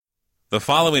The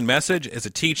following message is a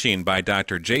teaching by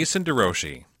Dr. Jason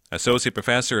DeRouchie, Associate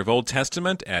Professor of Old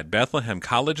Testament at Bethlehem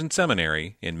College and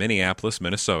Seminary in Minneapolis,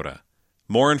 Minnesota.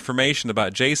 More information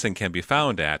about Jason can be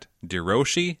found at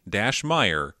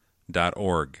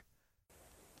derouchie-meyer.org.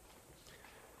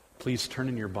 Please turn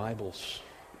in your Bibles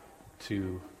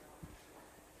to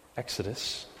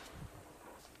Exodus,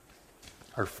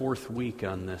 our fourth week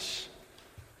on this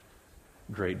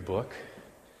great book.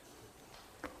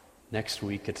 Next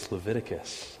week it's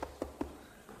Leviticus,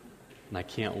 and I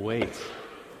can't wait.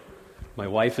 My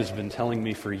wife has been telling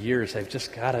me for years, I've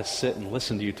just got to sit and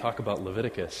listen to you talk about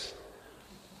Leviticus.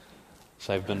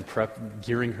 So I've been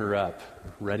gearing her up,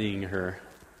 readying her.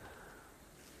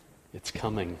 It's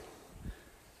coming.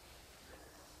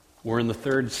 We're in the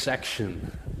third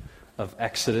section of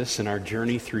Exodus in our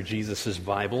journey through Jesus'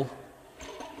 Bible.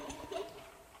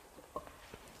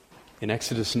 In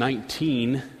Exodus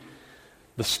 19,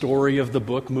 the story of the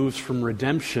book moves from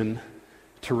redemption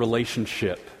to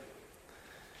relationship.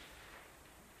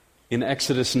 In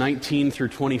Exodus 19 through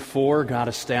 24, God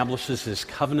establishes His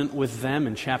covenant with them.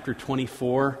 In chapter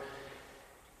 24,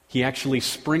 He actually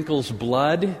sprinkles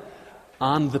blood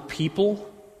on the people.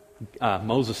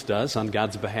 Moses does on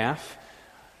God's behalf.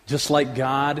 Just like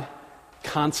God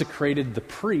consecrated the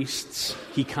priests,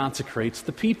 He consecrates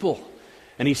the people.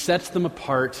 And He sets them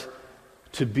apart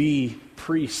to be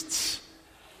priests.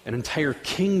 An entire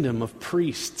kingdom of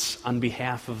priests on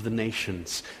behalf of the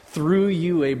nations. Through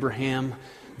you, Abraham,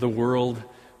 the world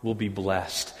will be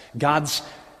blessed. God's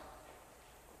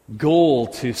goal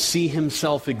to see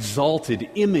Himself exalted,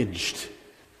 imaged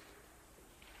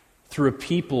through a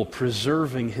people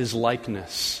preserving His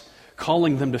likeness,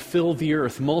 calling them to fill the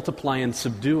earth, multiply and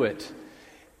subdue it.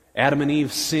 Adam and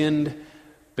Eve sinned,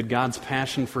 but God's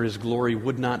passion for His glory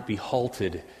would not be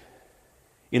halted.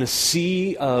 In a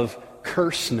sea of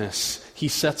curseness, He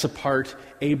sets apart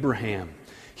Abraham.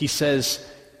 He says,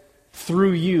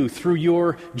 through you, through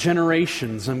your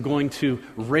generations, I'm going to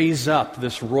raise up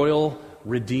this royal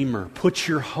Redeemer. Put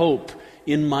your hope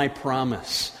in my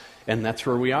promise. And that's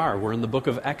where we are. We're in the book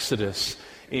of Exodus.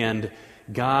 And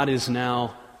God is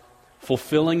now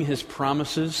fulfilling His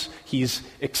promises. He's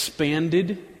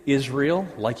expanded Israel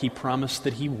like He promised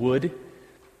that He would.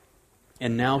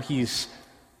 And now He's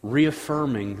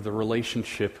reaffirming the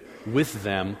relationship with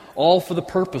them, all for the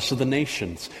purpose of the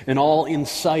nations, and all in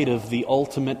sight of the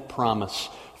ultimate promise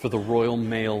for the royal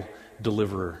male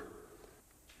deliverer.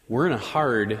 We're in a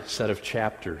hard set of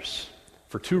chapters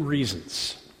for two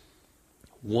reasons.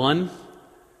 One,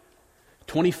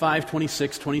 25,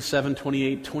 26, 27,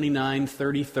 28, 29,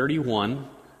 30, 31,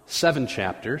 7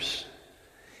 chapters.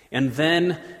 And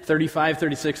then 35,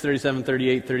 36, 37,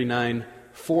 38, 39,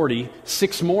 40,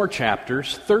 6 more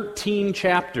chapters, 13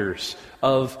 chapters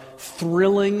of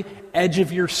thrilling, edge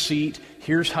of your seat,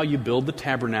 here's how you build the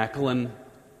tabernacle, and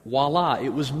voila, it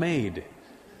was made.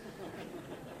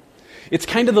 It's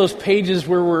kind of those pages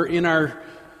where we're in our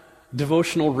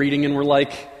devotional reading and we're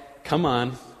like, come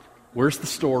on, where's the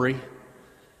story?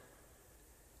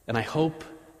 And I hope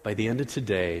by the end of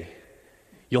today,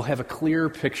 you'll have a clearer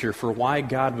picture for why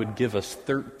God would give us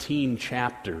 13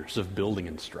 chapters of building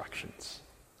instructions.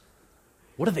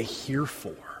 What are they here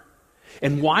for?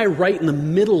 And why right in the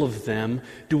middle of them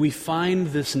do we find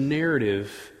this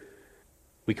narrative,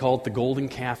 we call it the golden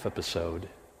calf episode,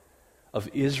 of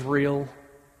Israel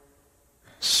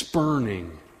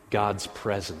spurning God's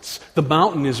presence. The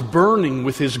mountain is burning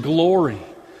with His glory.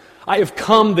 I have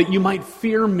come that you might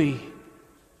fear me,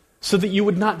 so that you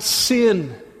would not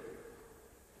sin.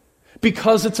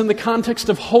 Because it's in the context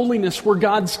of holiness where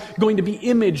God's going to be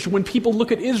imaged. When people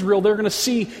look at Israel, they're going to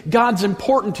see God's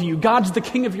important to you. God's the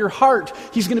king of your heart.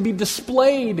 He's going to be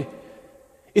displayed.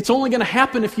 It's only going to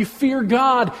happen if you fear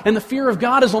God, and the fear of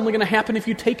God is only going to happen if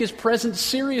you take His presence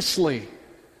seriously.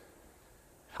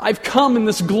 I've come in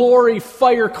this glory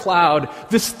fire cloud,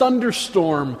 this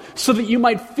thunderstorm, so that you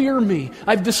might fear me.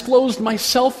 I've disclosed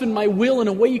myself and my will in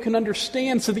a way you can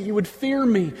understand so that you would fear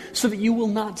me, so that you will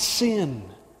not sin.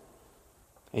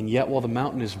 And yet, while the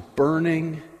mountain is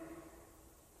burning,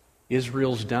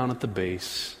 Israel's down at the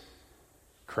base,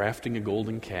 crafting a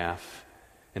golden calf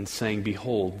and saying,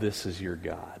 behold, this is your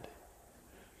God.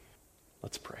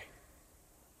 Let's pray.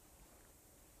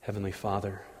 Heavenly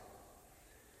Father,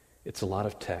 it's a lot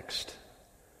of text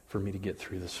for me to get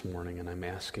through this morning, and I'm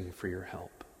asking for your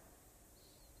help.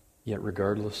 Yet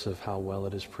regardless of how well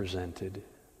it is presented,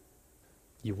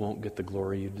 you won't get the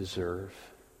glory you deserve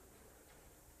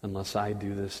unless I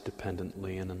do this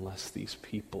dependently and unless these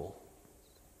people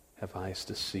have eyes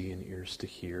to see and ears to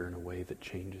hear in a way that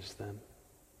changes them.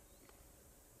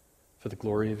 For the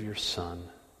glory of your Son,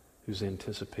 who's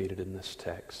anticipated in this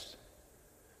text,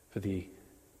 for the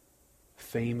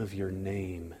fame of your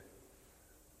name,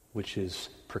 which is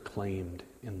proclaimed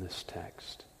in this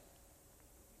text.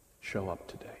 Show up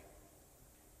today.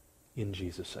 In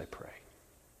Jesus I pray.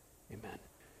 Amen.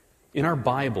 In our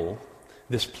Bible,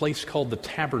 this place called the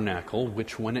tabernacle,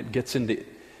 which when it gets into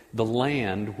the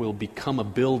land will become a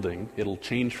building. It'll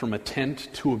change from a tent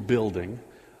to a building.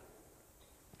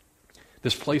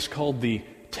 This place called the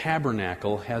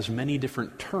tabernacle has many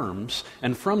different terms,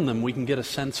 and from them we can get a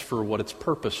sense for what its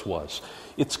purpose was.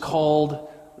 It's called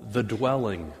the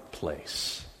dwelling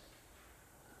place.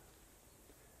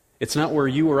 It's not where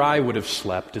you or I would have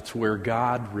slept, it's where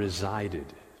God resided.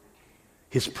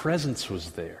 His presence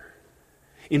was there.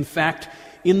 In fact,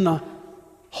 in the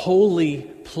holy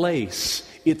place,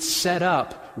 it's set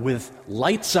up with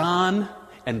lights on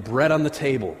and bread on the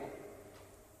table.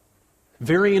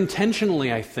 Very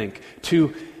intentionally, I think,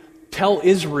 to tell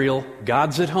Israel,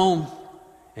 God's at home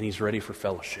and He's ready for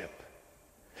fellowship.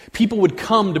 People would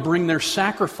come to bring their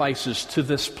sacrifices to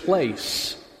this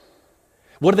place.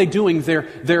 What are they doing?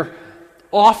 They're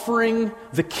offering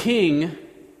the king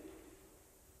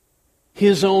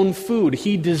his own food.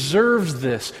 He deserves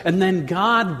this. And then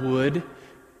God would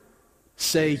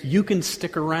say, you can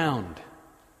stick around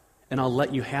and I'll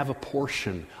let you have a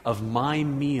portion of my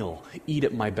meal, eat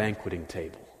at my banqueting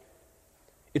table.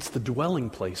 It's the dwelling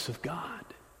place of God.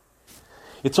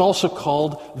 It's also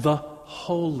called the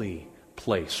holy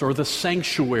place or the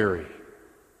sanctuary.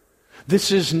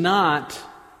 This is not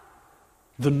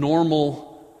the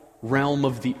normal realm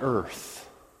of the earth.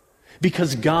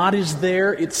 Because God is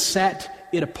there, it set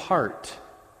it apart.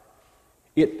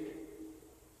 It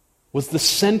was the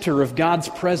center of God's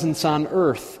presence on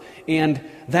earth. And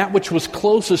that which was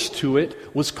closest to it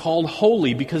was called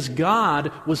holy because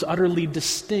God was utterly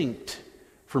distinct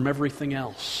from everything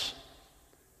else.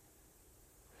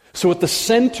 So at the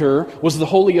center was the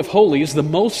Holy of Holies, the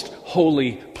most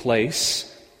holy place.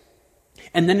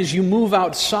 And then as you move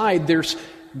outside, there's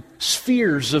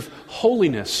spheres of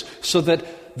holiness, so that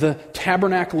the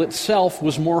tabernacle itself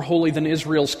was more holy than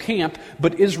Israel's camp,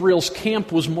 but Israel's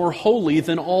camp was more holy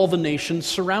than all the nations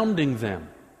surrounding them.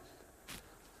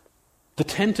 The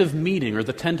tent of meeting or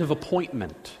the tent of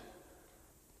appointment.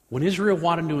 When Israel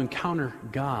wanted to encounter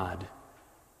God,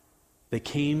 they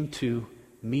came to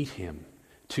meet Him.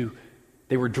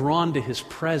 They were drawn to His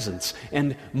presence.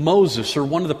 And Moses, or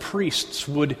one of the priests,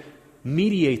 would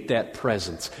mediate that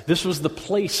presence. This was the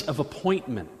place of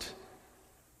appointment.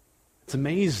 It's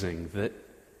amazing that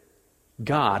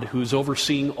God, who's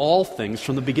overseeing all things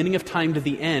from the beginning of time to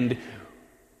the end,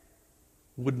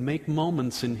 would make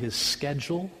moments in His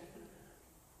schedule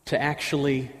to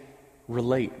actually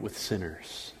relate with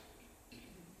sinners.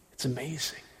 It's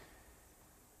amazing.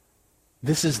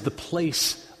 This is the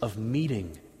place of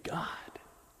meeting God.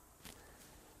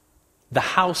 The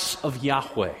house of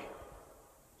Yahweh.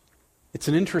 It's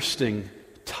an interesting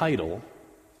title.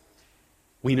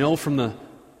 We know from the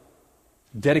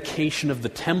dedication of the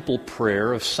temple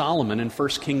prayer of Solomon in 1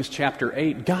 Kings chapter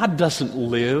 8, God doesn't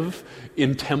live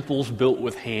in temples built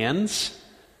with hands.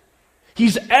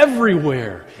 He's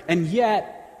everywhere. And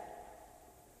yet,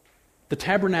 the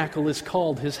tabernacle is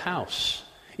called His house.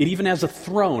 It even has a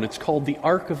throne. It's called the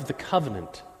Ark of the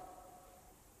Covenant.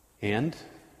 And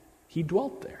He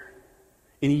dwelt there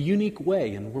in a unique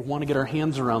way, and we want to get our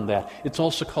hands around that. It's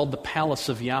also called the Palace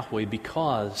of Yahweh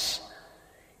because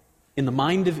in the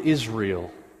mind of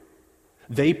Israel,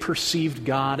 they perceived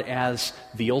God as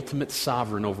the ultimate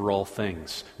sovereign over all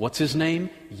things. What's His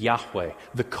name? Yahweh,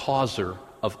 the causer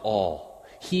of all.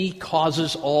 He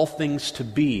causes all things to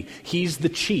be. He's the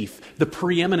chief, the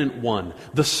preeminent one,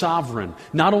 the sovereign,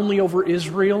 not only over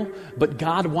Israel, but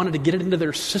God wanted to get it into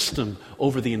their system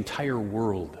over the entire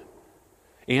world.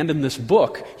 And in this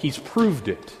book, He's proved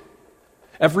it.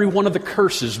 Every one of the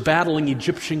curses battling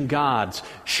Egyptian gods,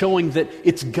 showing that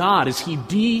it's God as He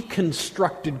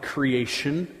deconstructed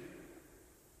creation,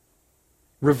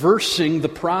 reversing the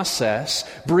process,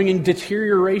 bringing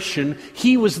deterioration.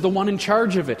 He was the one in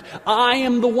charge of it. I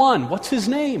am the one. What's His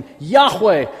name?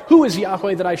 Yahweh. Who is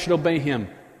Yahweh that I should obey Him?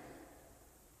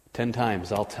 10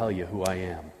 times I'll tell you who I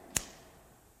am.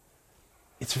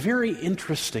 It's very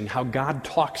interesting how God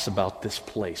talks about this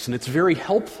place, and it's very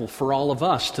helpful for all of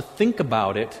us to think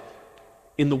about it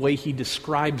in the way He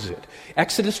describes it.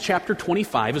 Exodus chapter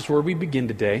 25 is where we begin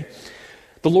today.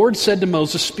 The Lord said to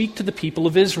Moses, "Speak to the people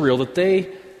of Israel that they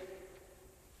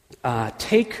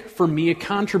take from me a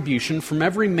contribution. From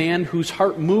every man whose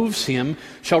heart moves him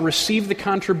shall receive the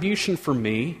contribution from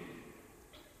me.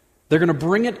 They're going to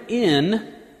bring it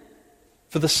in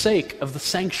for the sake of the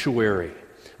sanctuary."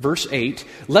 Verse 8,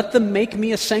 let them make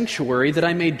me a sanctuary that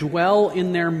I may dwell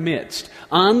in their midst.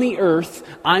 On the earth,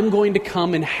 I'm going to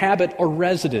come inhabit a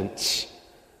residence.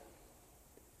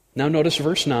 Now notice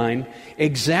verse 9,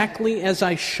 exactly as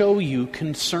I show you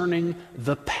concerning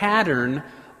the pattern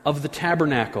of the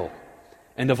tabernacle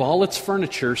and of all its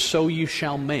furniture, so you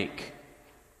shall make.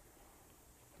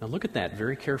 Now look at that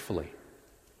very carefully.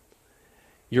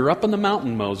 You're up on the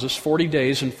mountain, Moses, 40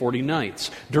 days and 40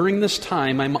 nights. During this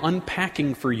time, I'm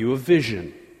unpacking for you a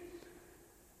vision.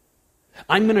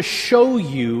 I'm going to show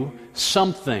you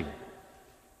something.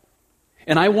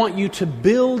 And I want you to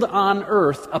build on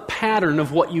earth a pattern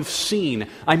of what you've seen.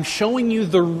 I'm showing you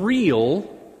the real.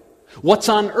 What's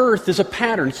on earth is a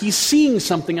pattern. He's seeing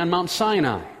something on Mount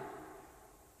Sinai.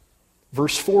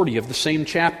 Verse 40 of the same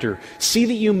chapter. See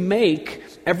that you make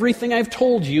everything I've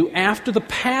told you after the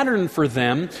pattern for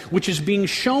them, which is being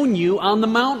shown you on the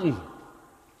mountain.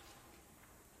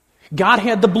 God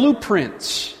had the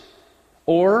blueprints.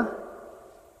 Or,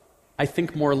 I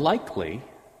think more likely,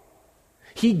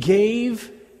 He gave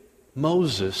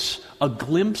Moses a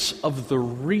glimpse of the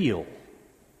real,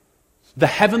 the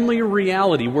heavenly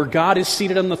reality where God is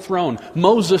seated on the throne.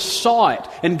 Moses saw it,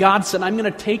 and God said, I'm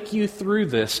going to take you through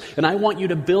this, and I want you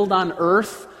to build on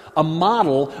earth a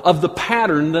model of the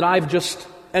pattern that I've just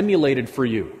emulated for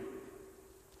you.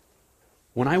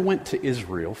 When I went to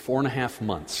Israel, 4.5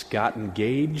 months, got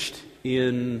engaged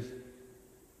in...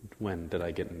 When did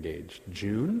I get engaged?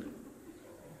 June?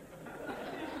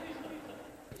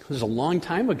 It was a long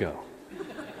time ago.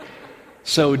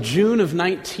 So June of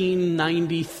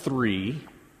 1993,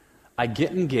 I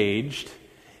get engaged,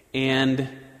 and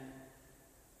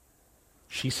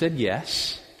she said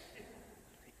yes.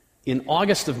 In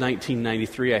August of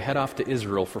 1993, I head off to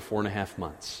Israel for 4.5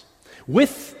 months.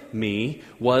 With me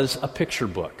was a picture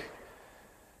book.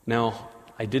 Now,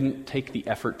 I didn't take the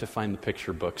effort to find the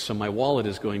picture book, so my wallet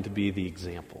is going to be the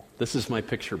example. This is my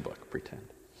picture book, pretend.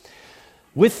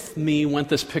 With me went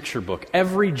this picture book.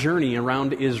 Every journey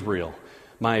around Israel.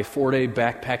 My 4-day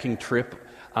backpacking trip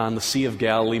on the Sea of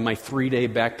Galilee, my 3-day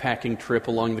backpacking trip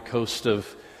along the coast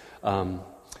of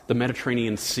the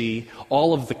Mediterranean Sea,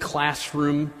 all of the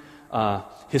classroom,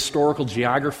 historical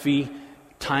geography,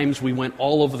 times we went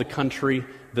all over the country,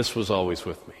 this was always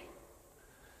with me.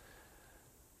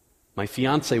 My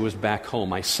fiancée was back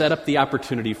home. I set up the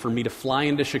opportunity for me to fly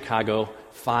into Chicago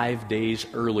 5 days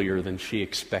earlier than she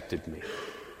expected me.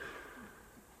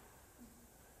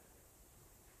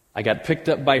 I got picked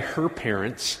up by her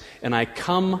parents, and I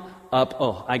come up...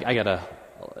 I got to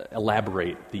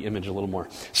elaborate the image a little more.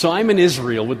 So I'm in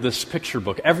Israel with this picture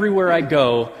book. Everywhere I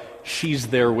go, she's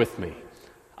there with me.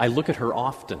 I look at her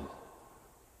often.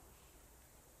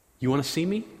 You want to see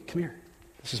me? Come here.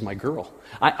 This is my girl.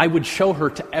 I would show her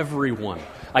to everyone.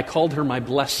 I called her my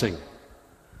blessing.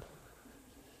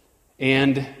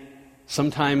 And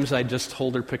sometimes I just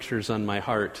hold her pictures on my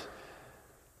heart.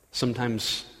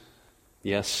 Sometimes...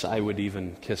 yes, I would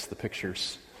even kiss the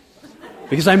pictures.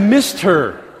 Because I missed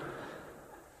her.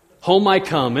 Home I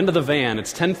come, into the van.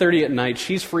 It's 10:30 at night.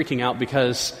 She's freaking out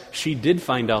because she did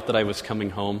find out that I was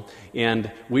coming home.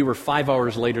 And we were 5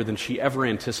 hours later than she ever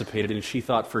anticipated. And she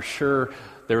thought for sure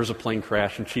there was a plane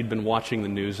crash. And she'd been watching the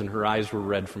news and her eyes were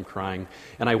red from crying.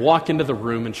 And I walk into the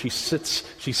room and she's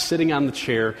sitting on the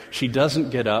chair. She doesn't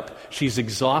get up. She's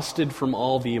exhausted from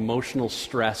all the emotional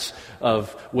stress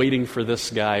of waiting for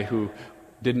this guy who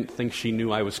didn't think she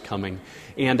knew I was coming.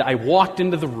 And I walked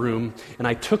into the room, and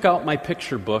I took out my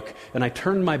picture book, and I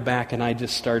turned my back, and I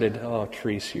just started, oh,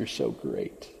 Therese, you're so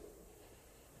great.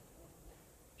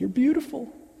 You're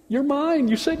beautiful. You're mine.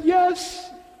 You said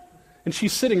yes. And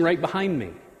she's sitting right behind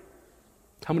me.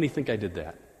 How many think I did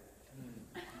that?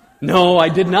 No, I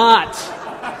did not.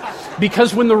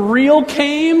 Because when the real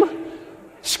came,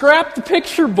 scrap the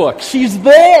picture book. She's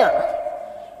there.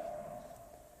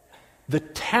 The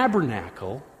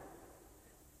tabernacle,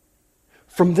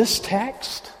 from this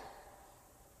text,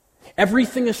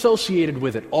 everything associated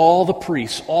with it, all the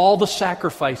priests, all the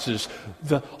sacrifices,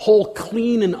 the whole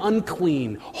clean and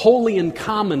unclean, holy and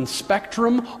common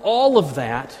spectrum, all of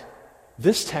that,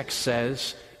 this text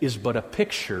says, is but a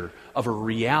picture of a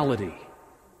reality.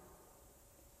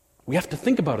 We have to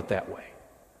think about it that way.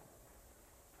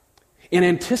 And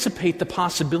anticipate the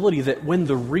possibility that when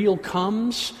the real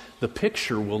comes, the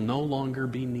picture will no longer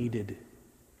be needed.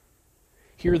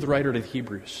 Hear the writer to the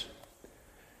Hebrews.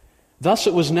 Thus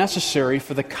it was necessary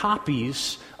for the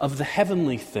copies of the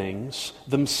heavenly things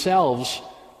themselves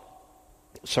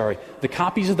the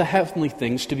copies of the heavenly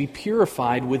things to be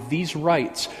purified with these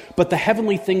rites, but the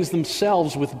heavenly things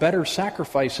themselves with better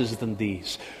sacrifices than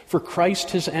these. For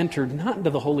Christ has entered not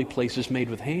into the holy places made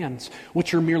with hands,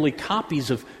 which are merely copies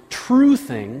of true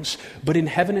things, but in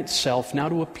heaven itself, now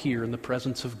to appear in the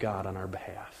presence of God on our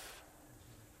behalf.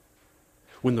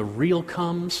 When the real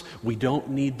comes, we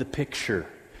don't need the picture.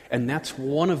 And that's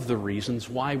one of the reasons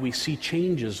why we see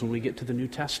changes when we get to the New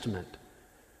Testament.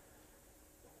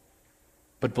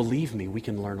 But believe me, we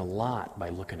can learn a lot by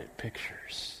looking at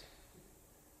pictures.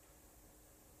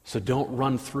 So don't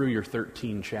run through your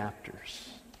 13 chapters.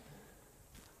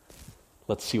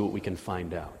 Let's see what we can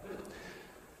find out.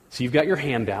 So you've got your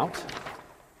handout,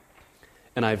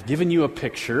 and I've given you a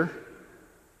picture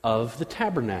of the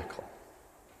tabernacle.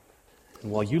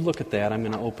 And while you look at that, I'm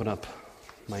going to open up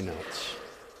my notes.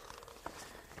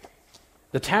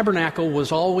 The tabernacle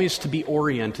was always to be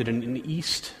oriented in an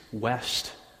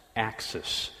east-west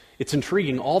axis. It's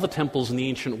intriguing. All the temples in the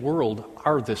ancient world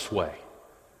are this way.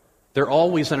 They're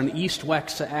always on an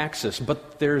east-west axis,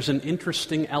 but there's an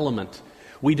interesting element.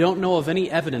 We don't know of any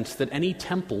evidence that any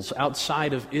temples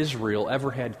outside of Israel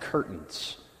ever had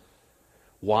curtains.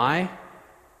 Why?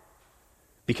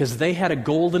 Because they had a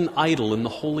golden idol in the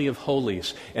Holy of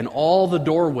Holies, and all the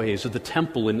doorways of the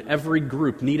temple in every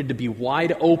group needed to be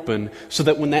wide open so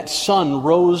that when that sun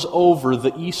rose over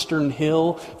the eastern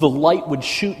hill, the light would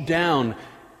shoot down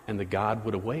and the god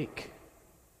would awake.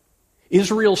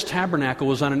 Israel's tabernacle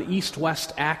was on an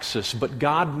east-west axis, but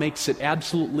God makes it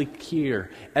absolutely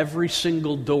clear every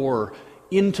single door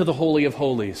into the Holy of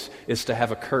Holies is to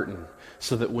have a curtain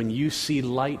so that when you see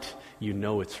light, you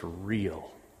know it's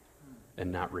real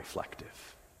and not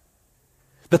reflective.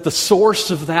 That the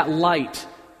source of that light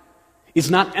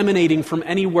is not emanating from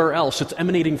anywhere else, it's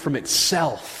emanating from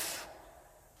itself.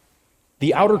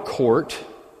 The outer court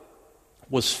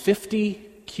was 50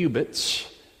 cubits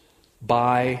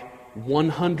by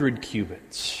 100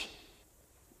 cubits.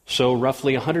 So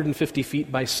roughly 150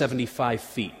 feet by 75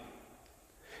 feet.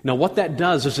 Now what that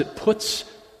does is it puts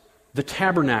the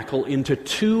tabernacle into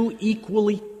two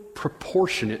equally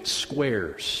proportionate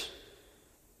squares.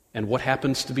 And what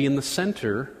happens to be in the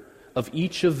center of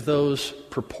each of those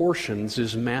proportions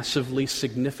is massively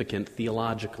significant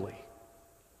theologically.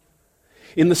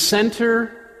 In the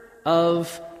center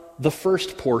of the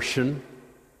first portion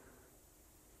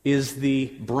is the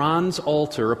bronze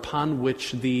altar upon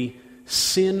which the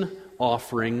sin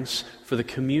offerings for the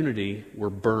community were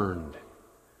burned.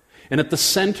 And at the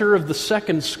center of the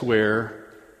second square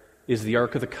is the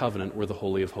Ark of the Covenant where the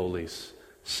Holy of Holies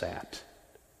sat.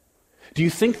 Do you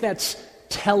think that's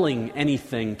telling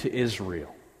anything to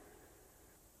Israel?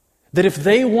 That if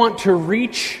they want to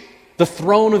reach the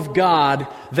throne of God,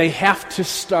 they have to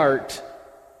start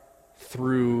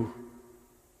through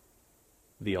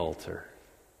the altar.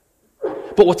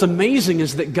 But what's amazing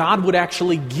is that God would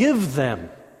actually give them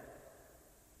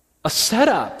a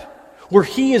setup where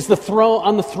He is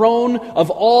on the throne of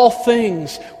all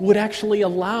things, would actually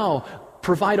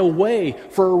provide a way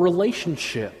for a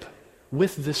relationship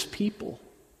with this people.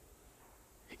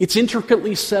 It's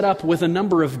intricately set up with a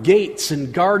number of gates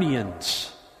and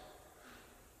guardians.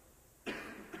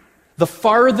 The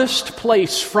farthest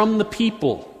place from the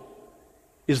people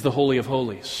is the Holy of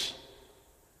Holies.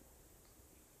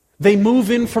 They move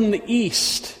in from the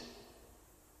east,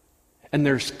 and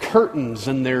there's curtains,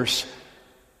 and there's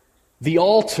the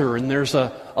altar, and there's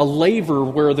a laver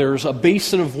where there's a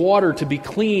basin of water to be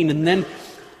clean, and then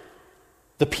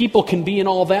the people can be in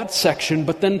all that section,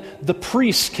 but then the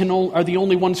priests are the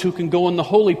only ones who can go in the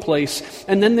holy place.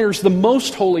 And then there's the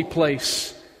most holy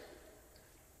place.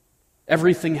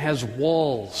 Everything has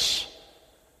walls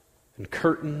and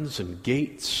curtains and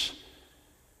gates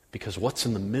because what's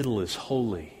in the middle is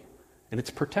holy, and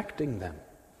it's protecting them.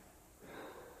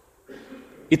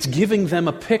 It's giving them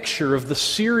a picture of the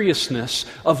seriousness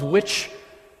of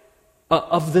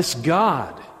this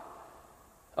God,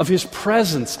 of His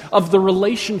presence, of the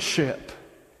relationship.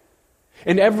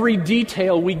 And every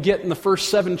detail we get in the first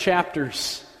 7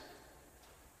 chapters,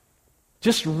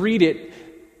 just read it.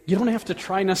 You don't have to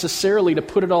try necessarily to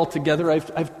put it all together.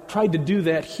 I've tried to do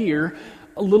that here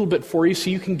a little bit for you so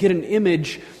you can get an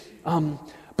image.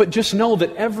 But just know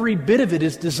that every bit of it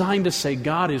is designed to say,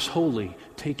 God is holy,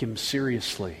 take Him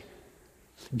seriously.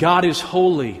 God is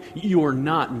holy, you are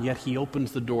not, and yet He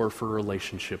opens the door for a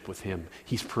relationship with Him.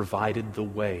 He's provided the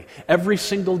way. Every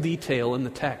single detail in the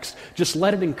text, just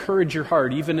let it encourage your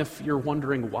heart, even if you're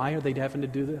wondering, why are they having to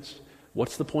do this?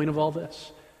 What's the point of all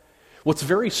this? What's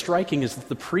very striking is that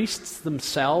the priests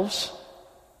themselves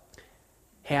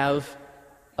have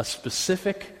a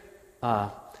specific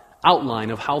outline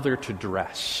of how they're to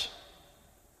dress.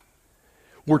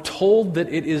 We're told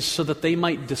that it is so that they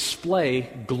might display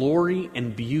glory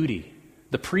and beauty.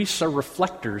 The priests are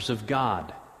reflectors of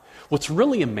God. What's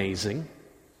really amazing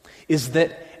is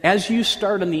that as you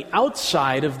start on the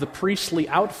outside of the priestly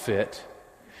outfit,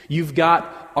 you've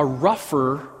got a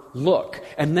rougher look.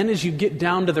 And then as you get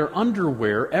down to their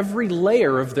underwear, every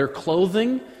layer of their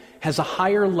clothing has a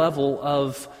higher level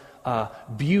of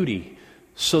beauty,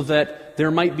 so that there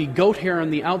might be goat hair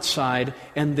on the outside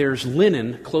and there's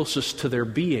linen closest to their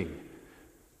being.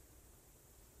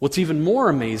 What's even more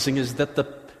amazing is that the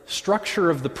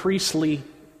structure of the priestly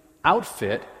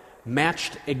outfit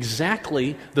matched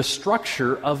exactly the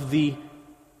structure of the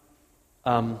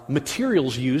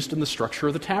materials used in the structure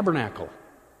of the tabernacle.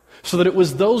 So that it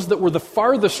was those that were the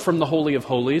farthest from the Holy of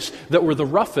Holies that were the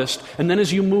roughest, and then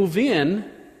as you move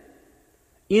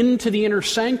into the inner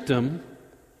sanctum,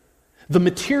 the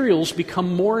materials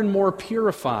become more and more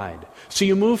purified. So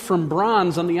you move from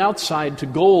bronze on the outside to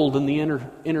gold in the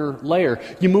inner layer.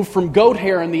 You move from goat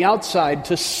hair on the outside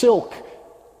to silk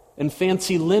and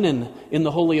fancy linen in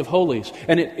the Holy of Holies.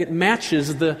 And it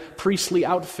matches the priestly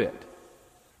outfit.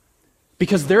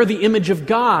 Because they're the image of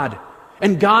God,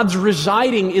 and God's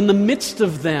residing in the midst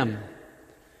of them.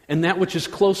 And that which is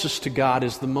closest to God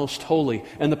is the most holy.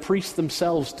 And the priests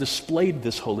themselves displayed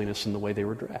this holiness in the way they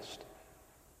were dressed.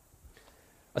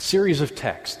 A series of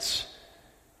texts.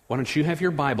 Why don't you have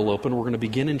your Bible open? We're going to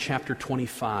begin in chapter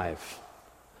 25.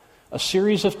 A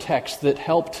series of texts that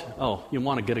helped... Oh, you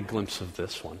want to get a glimpse of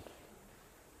this one.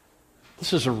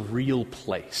 This is a real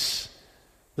place.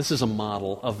 This is a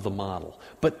model of the model.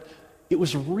 But it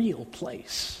was a real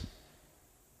place.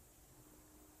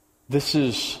 This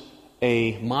is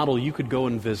a model you could go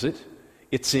and visit.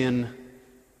 It's in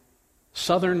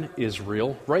southern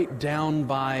Israel, right down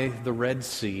by the Red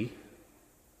Sea,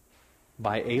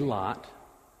 by Eilat,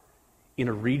 in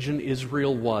a region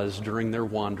Israel was during their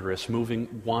wanderings,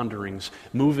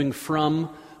 moving from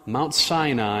Mount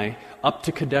Sinai up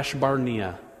to Kadesh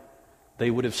Barnea.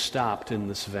 They would have stopped in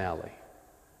this valley.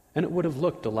 And it would have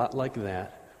looked a lot like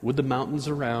that, with the mountains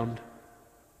around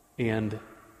and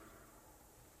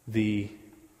the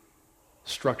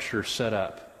structure set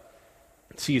up.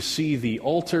 So you see the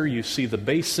altar, you see the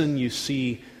basin, you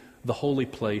see the holy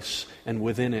place, and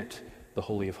within it, the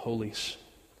Holy of Holies.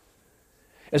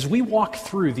 As we walk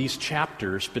through these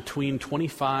chapters between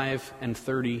 25 and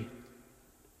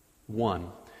 31,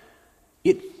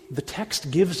 the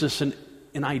text gives us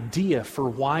an idea for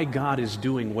why God is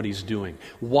doing what He's doing.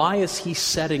 Why is He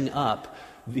setting up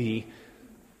the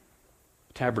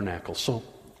tabernacle? So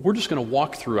we're just going to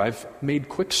walk through. I've made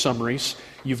quick summaries.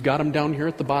 You've got them down here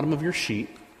at the bottom of your sheet.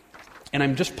 And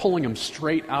I'm just pulling them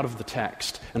straight out of the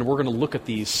text. And we're going to look at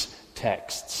these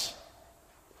texts.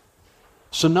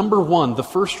 So number one, the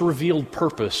first revealed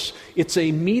purpose. It's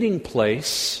a meeting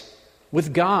place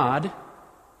with God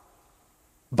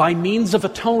by means of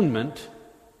atonement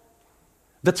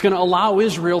that's going to allow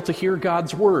Israel to hear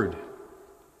God's word,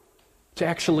 to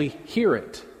actually hear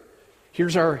it.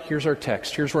 Here's our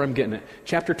text. Here's where I'm getting it.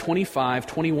 Chapter 25,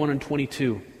 21, and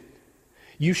 22.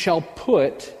 You shall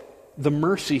put the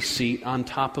mercy seat on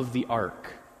top of the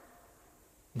ark.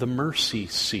 The mercy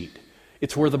seat.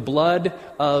 It's where the blood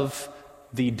of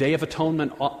the Day of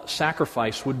Atonement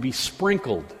sacrifice would be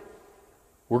sprinkled.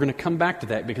 We're going to come back to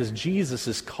that because Jesus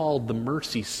is called the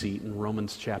mercy seat in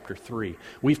Romans chapter 3.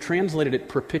 We've translated it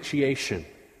propitiation.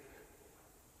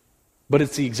 But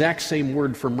it's the exact same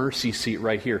word for mercy seat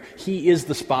right here. He is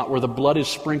the spot where the blood is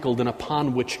sprinkled and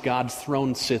upon which God's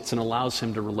throne sits and allows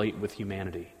Him to relate with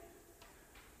humanity.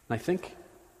 And I think,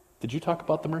 did you talk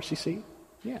about the mercy seat?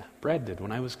 Yeah, Brad did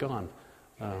when I was gone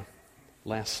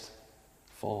last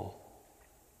fall.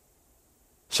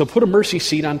 So put a mercy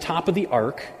seat on top of the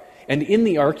ark, and in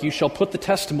the ark you shall put the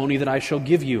testimony that I shall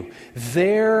give you.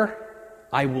 There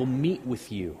I will meet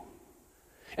with you.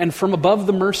 And from above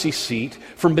the mercy seat,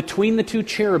 from between the two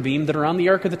cherubim that are on the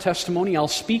ark of the testimony, I'll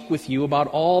speak with you about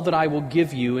all that I will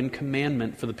give you in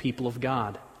commandment for the people of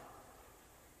God.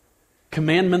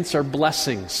 Commandments are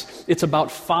blessings. It's about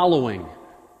following.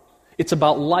 It's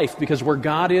about life, because where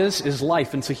God is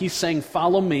life. And so He's saying,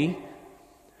 follow me.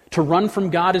 To run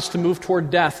from God is to move toward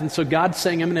death. And so God's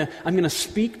saying, I'm going to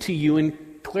speak to you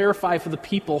and clarify for the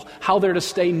people how they're to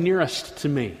stay nearest to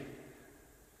me.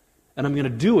 And I'm going to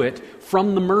do it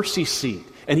from the mercy seat.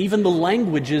 And even the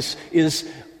language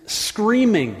is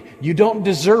screaming, you don't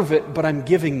deserve it, but I'm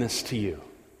giving this to you.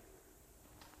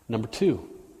 Number two,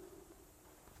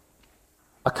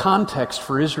 a context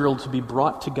for Israel to be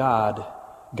brought to God,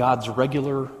 God's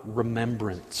regular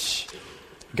remembrance.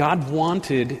 God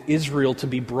wanted Israel to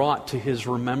be brought to his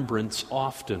remembrance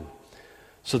often.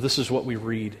 So this is what we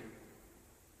read.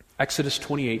 Exodus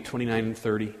 28, 29, and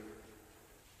 30.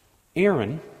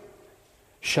 Aaron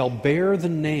shall bear the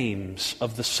names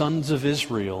of the sons of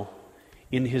Israel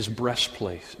in his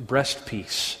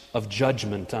breastpiece of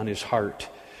judgment on his heart.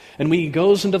 And when he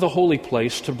goes into the holy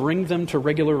place to bring them to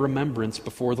regular remembrance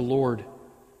before the Lord.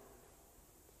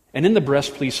 And in the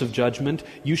breastpiece of judgment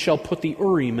you shall put the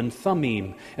Urim and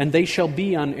Thummim, and they shall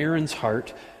be on Aaron's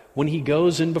heart when he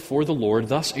goes in before the Lord.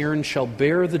 Thus Aaron shall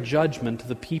bear the judgment of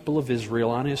the people of Israel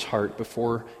on his heart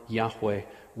before Yahweh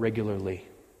regularly.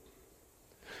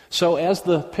 So as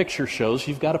the picture shows,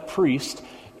 you've got a priest,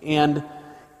 and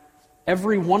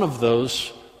every one of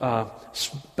those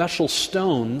special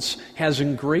stones has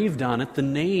engraved on it the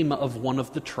name of one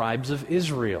of the tribes of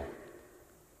Israel.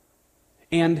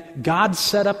 And God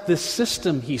set up this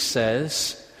system, he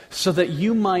says, so that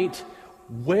you might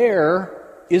wear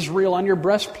Israel on your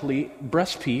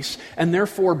breastpiece and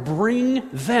therefore bring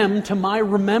them to my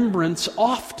remembrance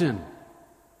often.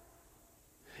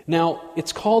 Now,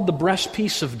 it's called the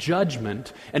breastpiece of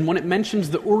judgment, and when it mentions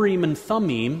the Urim and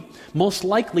Thummim, most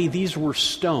likely these were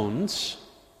stones.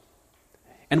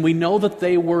 And we know that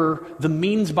they were the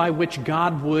means by which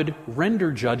God would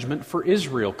render judgment for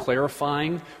Israel,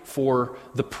 clarifying for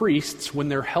the priests when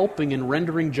they're helping in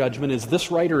rendering judgment, is this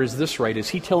right or is this right? Is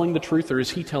he telling the truth or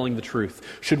is he telling the truth?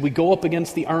 Should we go up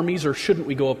against the armies or shouldn't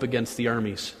we go up against the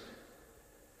armies?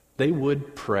 They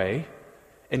would pray,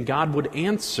 and God would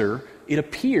answer. It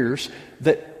appears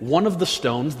that one of the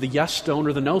stones, the yes stone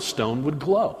or the no stone, would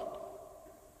glow.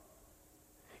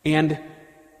 And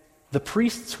the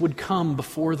priests would come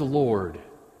before the Lord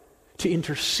to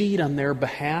intercede on their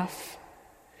behalf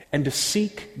and to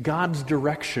seek God's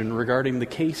direction regarding the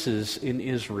cases in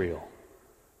Israel.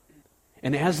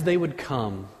 And as they would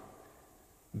come,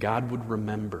 God would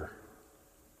remember.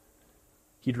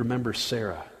 He'd remember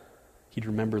Sarah. He'd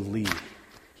remember Lee.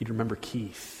 He'd remember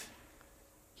Keith.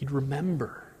 He'd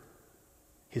remember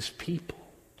his people.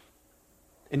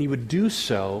 And he would do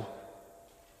so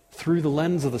through the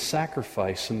lens of the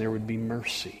sacrifice, and there would be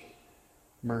mercy,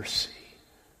 mercy,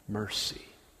 mercy.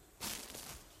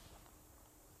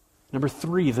 Number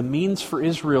 3, the means for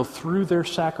Israel through their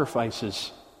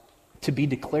sacrifices to be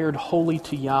declared holy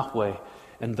to Yahweh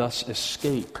and thus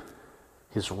escape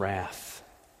his wrath.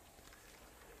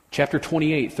 Chapter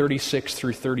 28, 36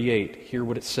 through 38, hear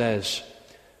what it says.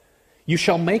 You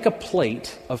shall make a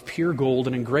plate of pure gold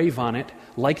and engrave on it,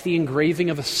 like the engraving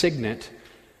of a signet.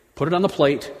 Put it on the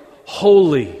plate,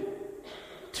 holy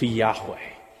to Yahweh.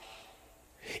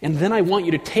 And then I want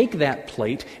you to take that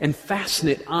plate and fasten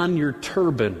it on your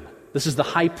turban. This is the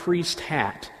high priest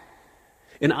hat.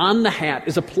 And on the hat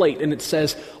is a plate, and it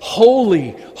says,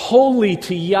 holy, holy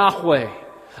to Yahweh.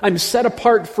 I'm set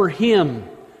apart for him.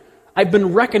 I've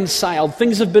been reconciled.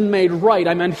 Things have been made right.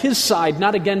 I'm on his side,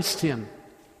 not against him.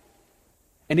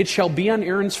 And it shall be on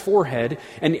Aaron's forehead,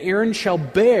 and Aaron shall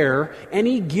bear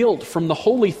any guilt from the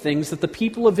holy things that the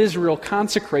people of Israel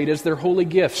consecrate as their holy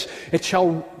gifts. It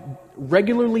shall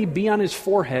regularly be on his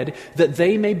forehead, that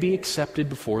they may be accepted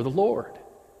before the Lord.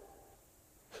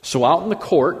 So out in the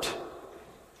court,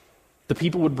 the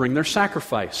people would bring their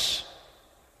sacrifice.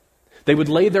 They would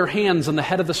lay their hands on the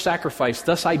head of the sacrifice,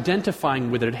 thus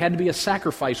identifying with it. It had to be a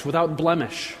sacrifice without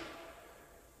blemish.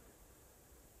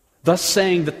 Thus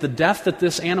saying that the death that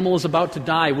this animal is about to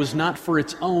die was not for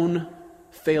its own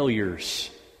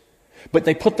failures. But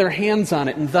they put their hands on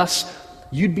it, and thus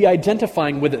you'd be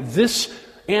identifying with it. This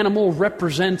animal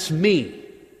represents me.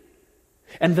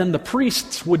 And then the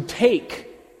priests would take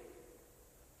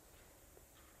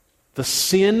the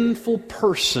sinful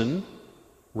person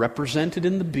represented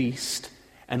in the beast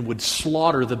and would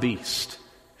slaughter the beast.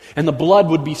 And the blood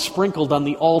would be sprinkled on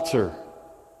the altar.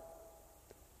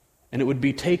 And it would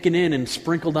be taken in and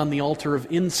sprinkled on the altar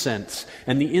of incense.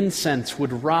 And the incense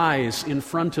would rise in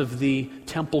front of the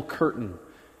temple curtain.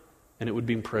 And it would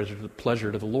be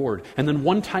pleasure to the Lord. And then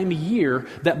one time a year,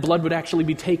 that blood would actually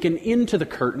be taken into the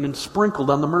curtain and sprinkled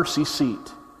on the mercy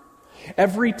seat.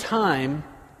 Every time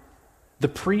the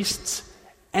priests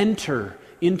enter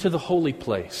into the holy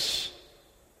place,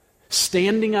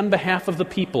 standing on behalf of the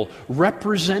people,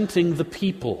 representing the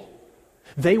people,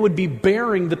 they would be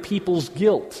bearing the people's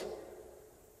guilt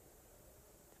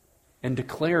and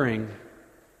declaring,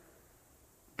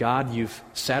 God, you've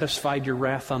satisfied your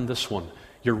wrath on this one.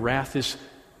 Your wrath has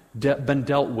been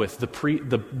dealt with.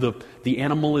 The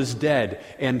animal is dead.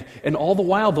 And all the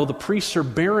while, though the priests are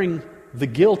bearing the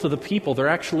guilt of the people, they're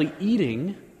actually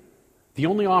eating. The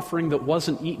only offering that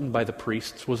wasn't eaten by the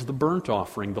priests was the burnt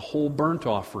offering, the whole burnt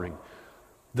offering.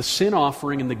 The sin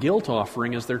offering and the guilt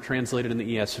offering, as they're translated in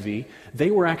the ESV,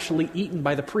 they were actually eaten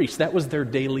by the priest. That was their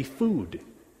daily food.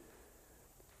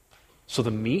 So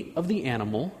the meat of the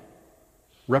animal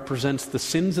represents the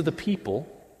sins of the people,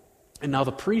 and now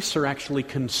the priests are actually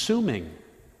consuming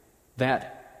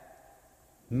that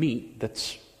meat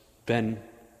that's been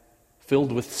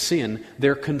filled with sin.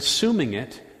 They're consuming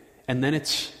it, and then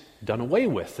it's done away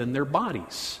with in their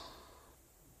bodies.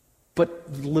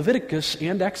 But Leviticus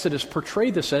and Exodus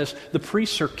portray this as the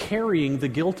priests are carrying the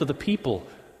guilt of the people.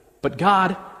 But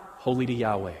God, holy to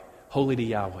Yahweh, holy to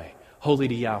Yahweh, holy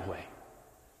to Yahweh.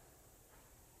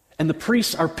 And the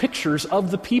priests are pictures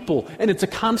of the people. And it's a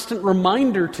constant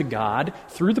reminder to God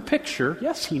through the picture.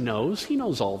 Yes, He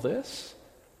knows all this.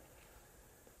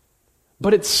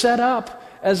 But it's set up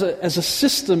as a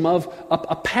system of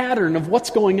a pattern of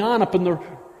what's going on up in the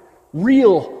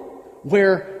real,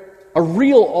 where a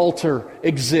real altar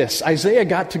exists. Isaiah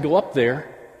got to go up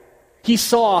there. He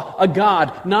saw a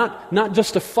God, not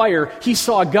just a fire. He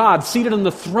saw a God seated on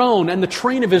the throne, and the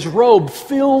train of His robe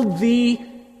filled the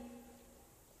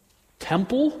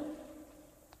temple.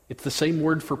 It's the same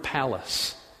word for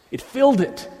palace. It filled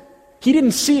it. He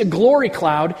didn't see a glory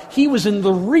cloud. He was in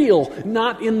the real,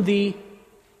 not in the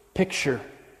picture.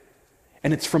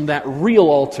 And it's from that real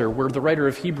altar where the writer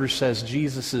of Hebrews says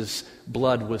Jesus'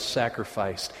 blood was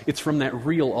sacrificed. It's from that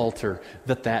real altar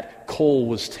that coal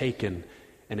was taken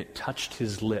and it touched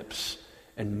His lips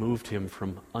and moved Him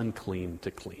from unclean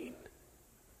to clean.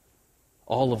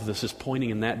 All of this is pointing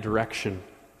in that direction.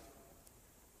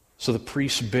 So the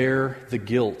priests bear the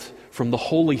guilt from the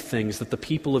holy things that the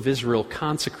people of Israel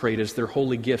consecrate as their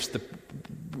holy gifts.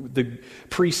 The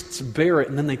priests bear it,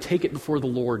 and then they take it before the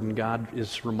Lord, and God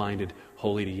is reminded,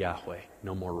 holy to Yahweh,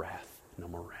 no more wrath, no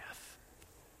more wrath.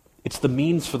 It's the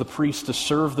means for the priest to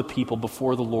serve the people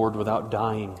before the Lord without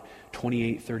dying.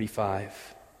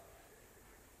 28:35.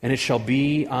 And it shall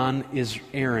be on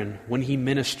Aaron when he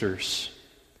ministers,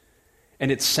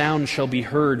 and its sound shall be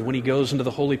heard when he goes into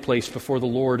the holy place before the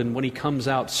Lord, and when he comes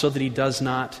out, so that he does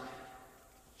not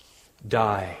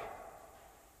die.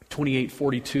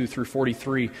 28:42 through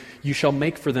 43. You shall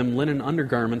make for them linen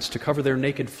undergarments to cover their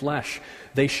naked flesh.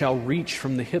 They shall reach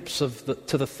from the hips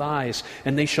to the thighs,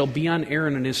 and they shall be on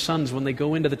Aaron and his sons when they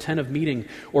go into the tent of meeting,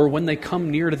 or when they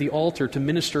come near to the altar to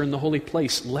minister in the holy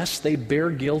place, lest they bear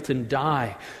guilt and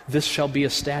die. This shall be a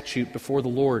statute before the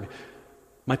Lord.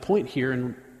 My point here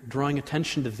in drawing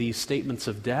attention to these statements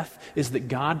of death is that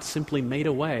God simply made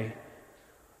a way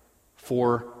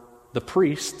for the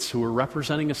priests who were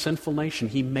representing a sinful nation.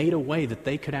 He made a way that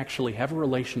they could actually have a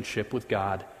relationship with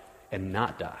God and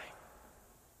not die.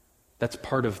 That's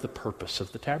part of the purpose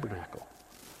of the tabernacle.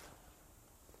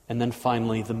 And then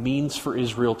finally, the means for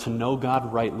Israel to know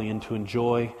God rightly and to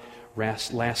enjoy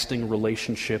lasting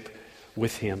relationship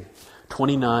with Him.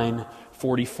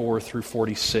 29:44 through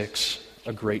 46,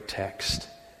 a great text.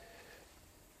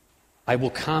 I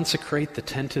will consecrate the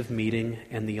tent of meeting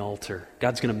and the altar.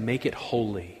 God's going to make it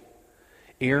holy.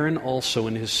 Aaron also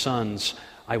and his sons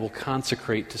I will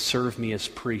consecrate to serve me as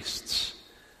priests.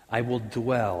 I will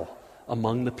dwell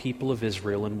among the people of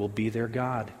Israel and will be their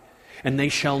God. And they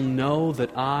shall know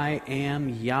that I am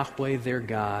Yahweh their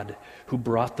God, who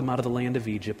brought them out of the land of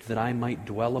Egypt, that I might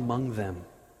dwell among them.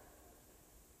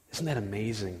 Isn't that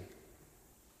amazing?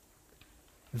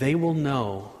 They will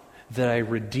know that I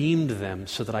redeemed them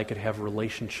so that I could have a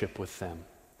relationship with them.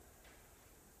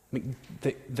 I mean,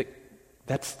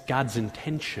 that's God's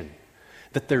intention.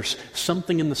 That there's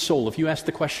something in the soul. If you ask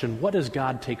the question, what does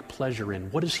God take pleasure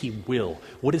in? What does He will?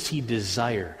 What does He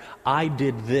desire? I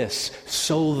did this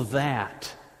so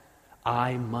that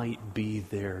I might be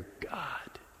their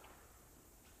God.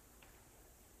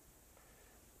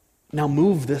 Now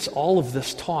move all of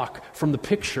this talk from the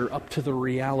picture up to the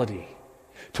reality,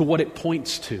 to what it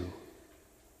points to.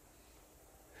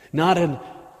 Not an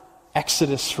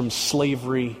exodus from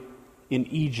slavery in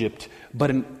Egypt,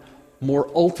 but a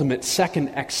more ultimate second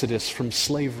exodus from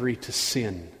slavery to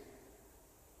sin.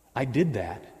 I did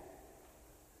that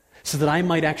so that I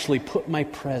might actually put my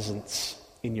presence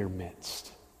in your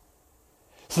midst,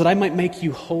 so that I might make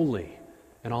you holy,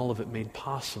 and all of it made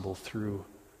possible through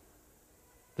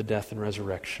the death and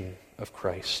resurrection of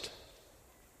Christ.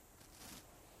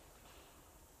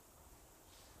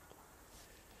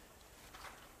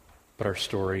 But our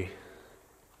story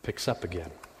picks up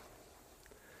again.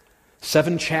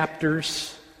 7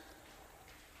 chapters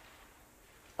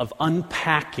of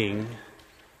unpacking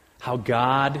how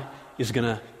God is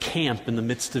going to camp in the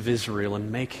midst of Israel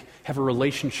and have a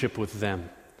relationship with them.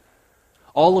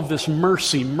 All of this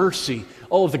mercy,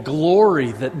 the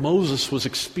glory that Moses was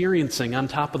experiencing on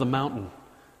top of the mountain.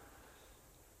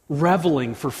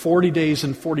 reveling for 40 days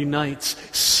and 40 nights,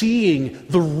 seeing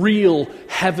the real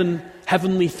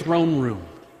heavenly throne room,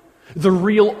 the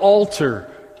real altar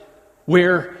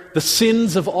where the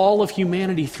sins of all of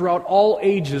humanity throughout all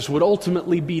ages would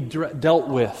ultimately be dealt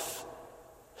with.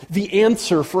 The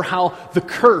answer for how the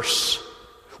curse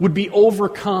would be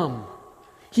overcome.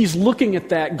 He's looking at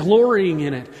that, glorying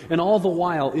in it, and all the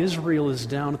while Israel is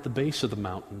down at the base of the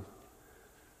mountain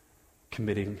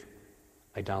committing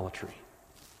idolatry.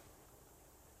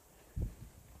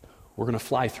 We're going to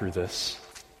fly through this.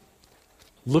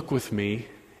 Look with me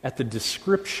at the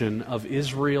description of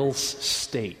Israel's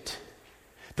state,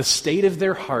 the state of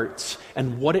their hearts,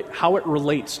 and how it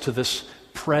relates to this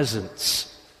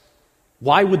presence.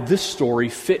 Why would this story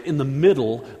fit in the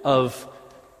middle of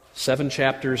 7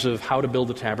 chapters of how to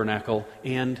build a tabernacle,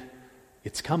 and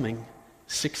it's coming,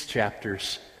 6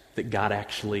 chapters that God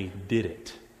actually did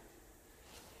it?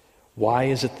 Why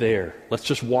is it there? Let's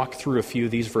just walk through a few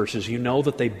of these verses. You know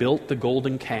that they built the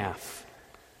golden calf.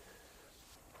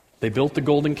 They built the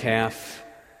golden calf,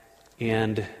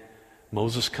 and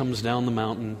Moses comes down the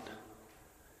mountain.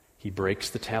 He breaks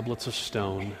the tablets of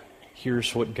stone.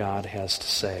 Here's what God has to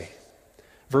say.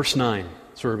 Verse 9,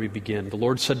 that's where we begin. The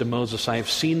Lord said to Moses, I have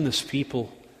seen this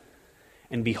people,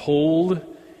 and behold,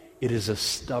 it is a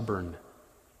stubborn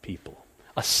people,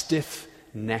 a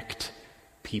stiff-necked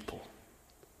people.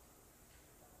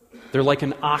 They're like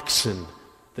an oxen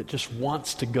that just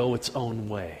wants to go its own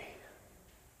way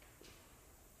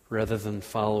rather than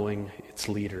following its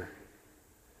leader.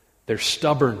 They're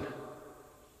stubborn.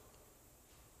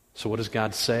 So what does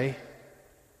God say?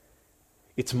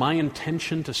 It's my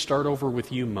intention to start over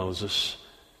with you, Moses.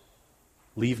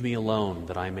 Leave me alone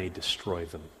that I may destroy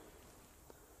them.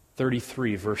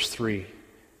 33, verse 3.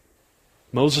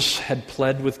 Moses had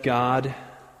pled with God,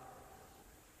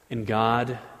 and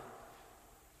God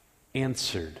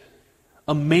answered.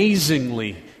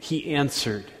 Amazingly, he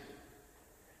answered.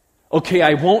 Okay,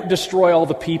 I won't destroy all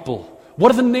the people. What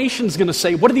are the nations going to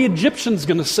say? What are the Egyptians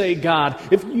going to say, God,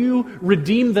 if you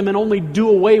redeem them and only do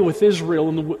away with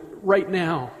Israel right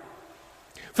now?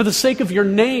 For the sake of your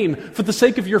name, for the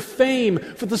sake of your fame,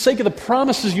 for the sake of the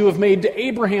promises you have made to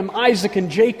Abraham, Isaac, and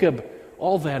Jacob.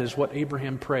 All that is what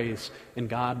Abraham prays, and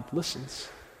God listens.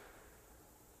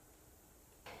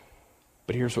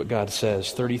 But here's what God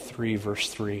says, 33, verse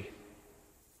 3.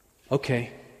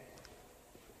 Okay.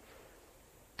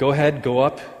 Go ahead, go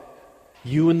up,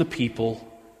 you and the people,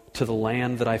 to the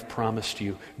land that I've promised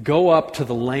you. Go up to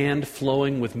the land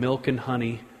flowing with milk and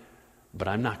honey, but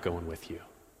I'm not going with you.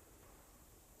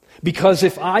 Because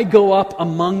if I go up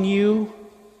among you,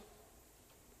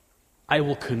 I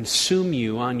will consume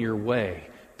you on your way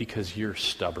because you're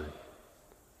stubborn.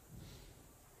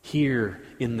 Here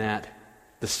in that,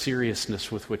 the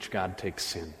seriousness with which God takes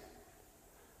sin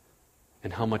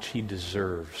and how much He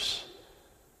deserves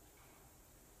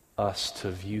us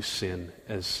to view sin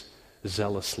as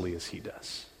zealously as He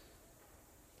does.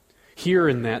 Here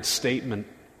in that statement,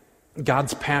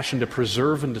 God's passion to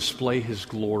preserve and display His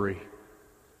glory.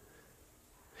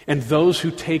 And those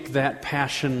who take that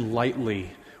passion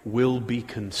lightly will be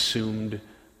consumed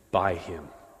by Him.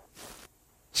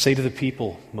 Say to the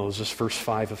people, Moses, verse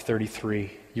 5 of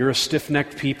 33, you're a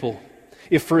stiff-necked people.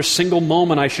 If for a single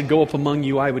moment I should go up among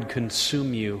you, I would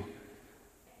consume you.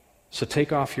 So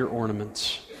take off your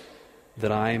ornaments,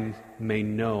 that I may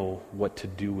know what to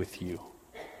do with you.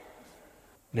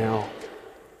 Now,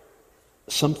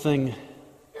 something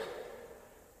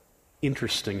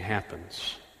interesting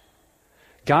happens.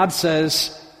 God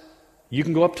says, you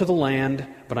can go up to the land,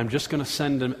 but I'm just going to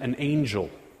send an angel.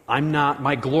 I'm not,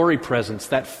 my glory presence,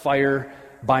 that fire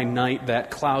by night, that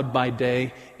cloud by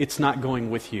day, it's not going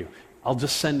with you. I'll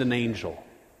just send an angel,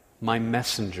 my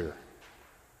messenger.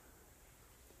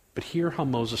 But hear how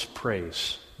Moses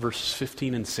prays, verses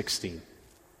 15 and 16.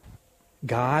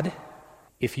 God,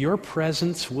 if your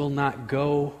presence will not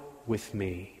go with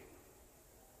me,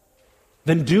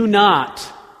 then do not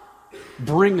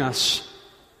bring us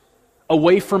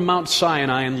away from Mount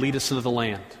Sinai and lead us into the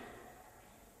land.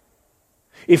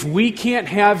 If we can't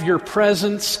have your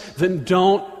presence, then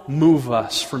don't move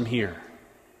us from here.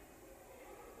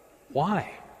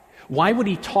 Why? Why would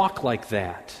he talk like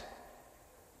that?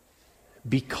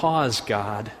 Because,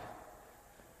 God,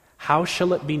 how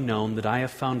shall it be known that I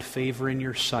have found favor in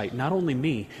your sight? Not only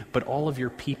me, but all of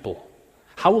your people.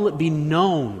 How will it be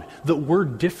known that we're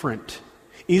different?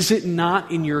 Is it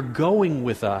not in your going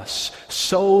with us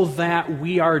so that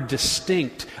we are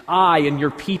distinct, I and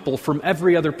your people, from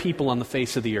every other people on the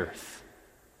face of the earth?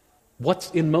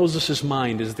 What's in Moses'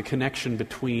 mind is the connection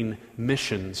between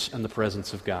missions and the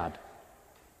presence of God.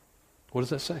 What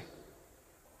does that say?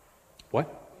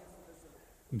 What?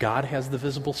 God has the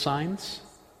visible signs?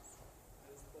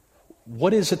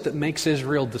 What is it that makes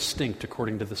Israel distinct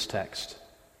according to this text?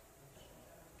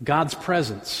 God's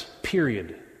presence,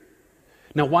 period.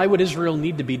 Now, why would Israel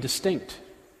need to be distinct?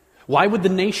 Why would the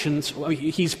nations,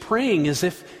 he's praying as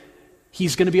if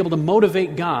he's going to be able to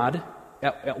motivate God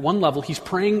at one level. He's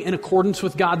praying in accordance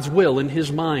with God's will in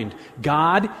his mind.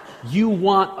 God, you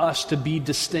want us to be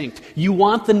distinct. You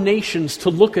want the nations to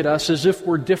look at us as if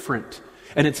we're different.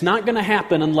 And it's not going to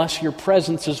happen unless your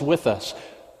presence is with us.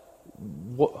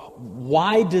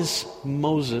 Why does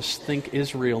Moses think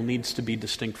Israel needs to be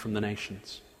distinct from the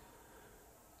nations?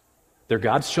 They're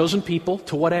God's chosen people.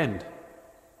 To what end?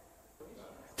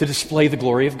 To display the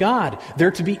glory of God.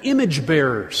 They're to be image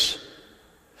bearers.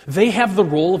 They have the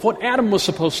role of what Adam was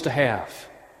supposed to have.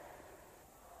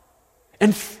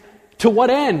 And to what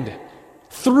end?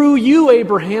 Through you,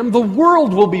 Abraham, the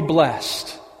world will be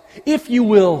blessed. If you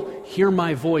will hear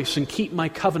my voice and keep my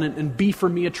covenant and be for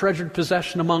me a treasured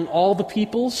possession among all the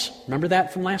peoples. Remember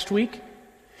that from last week?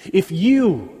 If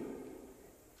you,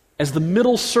 as the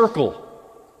middle circle,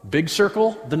 big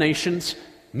circle, the nations,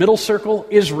 middle circle,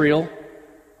 Israel,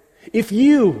 if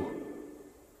you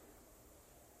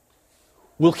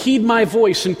will heed my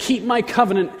voice and keep my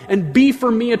covenant and be for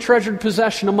me a treasured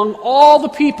possession among all the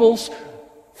peoples,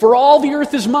 for all the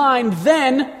earth is mine,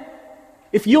 then,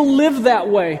 if you'll live that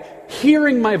way,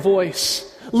 hearing my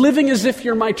voice, living as if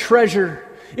you're my treasure,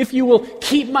 if you will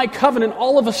keep my covenant,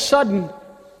 all of a sudden,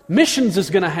 missions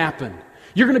is going to happen.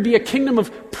 You're going to be a kingdom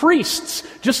of priests,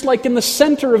 just like in the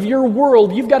center of your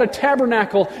world, you've got a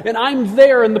tabernacle, and I'm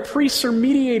there, and the priests are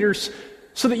mediators,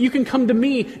 so that you can come to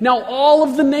me. Now all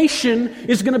of the nation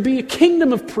is going to be a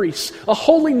kingdom of priests, a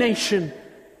holy nation,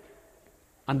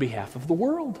 on behalf of the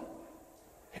world.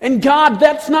 And God,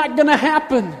 that's not going to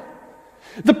happen.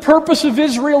 The purpose of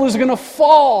Israel is going to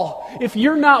fall if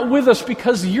you're not with us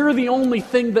because you're the only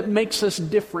thing that makes us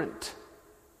different.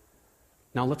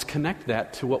 Now let's connect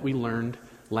that to what we learned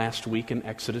last week in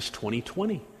Exodus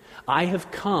 20:20. I have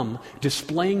come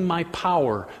displaying my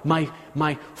power, my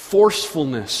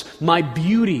forcefulness, my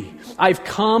beauty. I've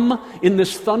come in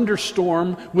this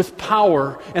thunderstorm with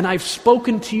power, and I've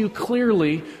spoken to you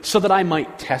clearly so that I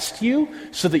might test you,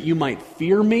 so that you might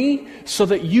fear me, so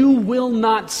that you will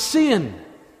not sin.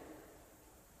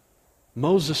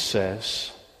 Moses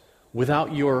says,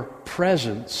 without your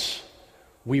presence,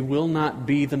 we will not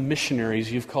be the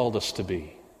missionaries you've called us to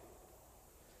be.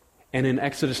 And in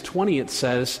Exodus 20 it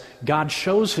says, God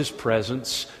shows his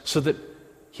presence so that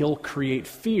he'll create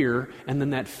fear, and then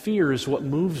that fear is what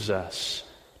moves us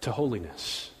to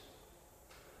holiness.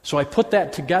 So I put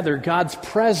that together. God's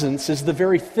presence is the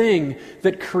very thing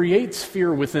that creates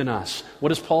fear within us. What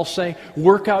does Paul say?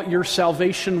 Work out your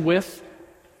salvation with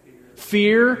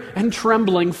fear and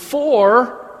trembling,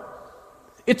 for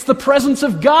it's the presence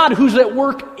of God who's at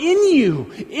work in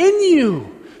you,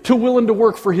 to will and to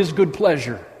work for his good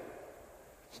pleasure.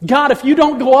 God, if you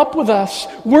don't go up with us,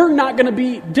 we're not going to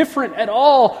be different at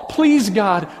all. Please,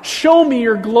 God, show me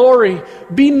your glory.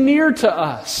 Be near to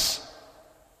us.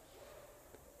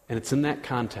 And it's in that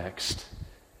context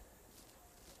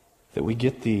that we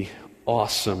get the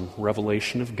awesome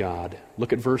revelation of God.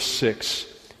 Look at verse 6,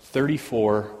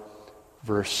 34,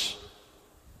 verse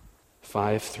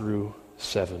 5 through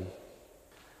 7.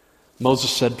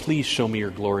 Moses said, please show me your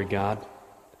glory, God.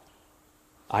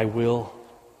 I will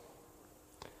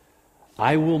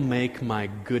make my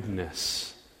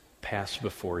goodness pass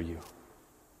before you.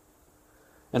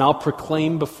 And I'll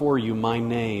proclaim before you my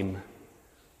name.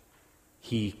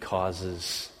 He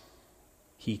causes.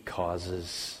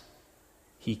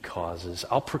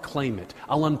 I'll proclaim it.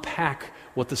 I'll unpack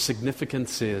what the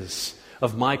significance is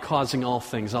of my causing all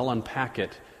things. I'll unpack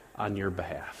it on your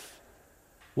behalf.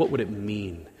 What would it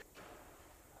mean?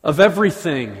 Of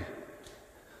everything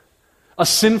a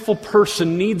sinful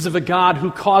person needs of a God who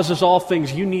causes all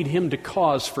things, you need him to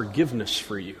cause forgiveness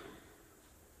for you.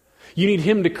 You need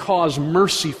him to cause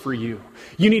mercy for you.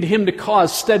 You need him to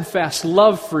cause steadfast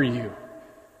love for you.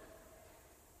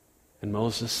 And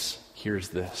Moses hears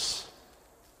this.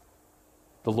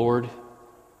 The Lord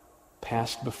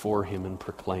passed before him and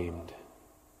proclaimed,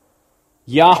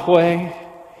 Yahweh,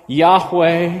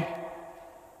 Yahweh,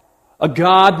 a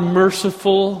God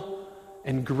merciful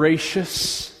and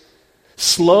gracious,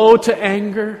 slow to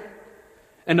anger,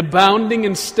 and abounding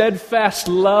in steadfast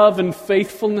love and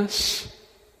faithfulness,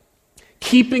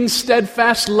 keeping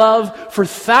steadfast love for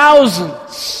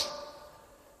thousands,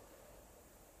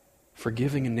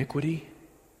 forgiving iniquity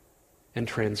and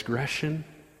transgression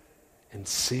and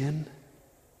sin,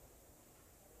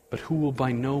 but who will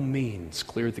by no means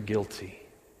clear the guilty,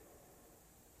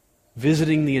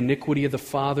 visiting the iniquity of the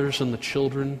fathers and the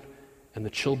children and the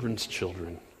children's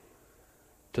children,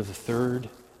 to the third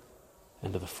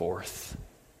and to the fourth.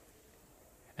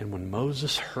 And when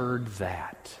Moses heard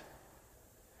that,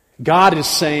 God is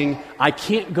saying, I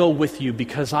can't go with you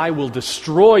because I will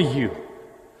destroy you,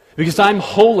 because I'm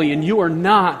holy and you are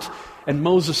not. And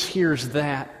Moses hears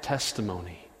that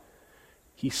testimony.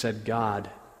 He said,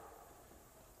 God,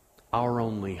 our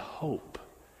only hope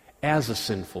as a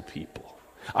sinful people,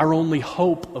 our only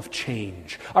hope of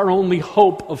change, our only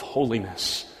hope of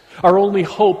holiness, our only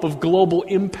hope of global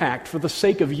impact for the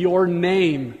sake of your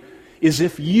name is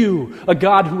if you, a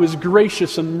God who is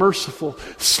gracious and merciful,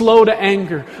 slow to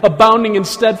anger, abounding in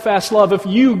steadfast love, if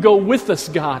you go with us,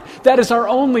 God, that is our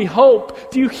only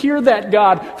hope. Do you hear that,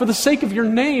 God? For the sake of your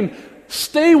name,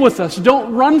 stay with us.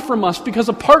 Don't run from us, because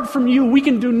apart from you, we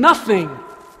can do nothing.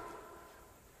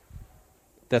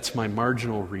 That's my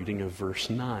marginal reading of verse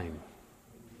 9.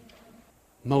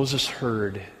 Moses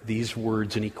heard these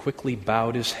words, and he quickly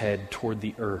bowed his head toward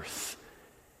the earth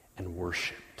and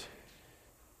worshipped.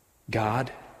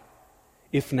 God,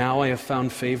 if now I have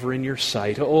found favor in your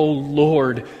sight, O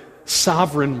Lord,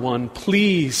 sovereign one,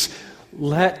 please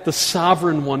let the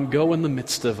sovereign one go in the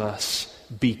midst of us,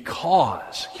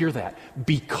 because, hear that,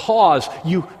 because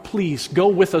you please go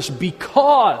with us,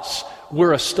 because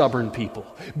we're a stubborn people,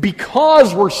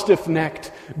 because we're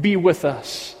stiff-necked, be with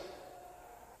us.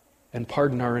 And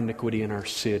pardon our iniquity and our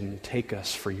sin. Take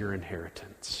us for your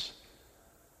inheritance.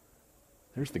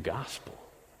 There's the gospel.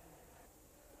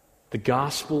 The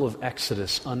gospel of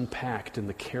Exodus unpacked in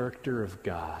the character of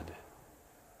God.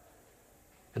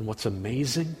 And what's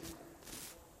amazing,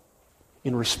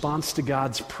 in response to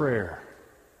God's prayer,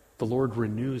 the Lord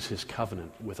renews his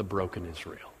covenant with a broken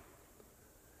Israel.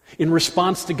 In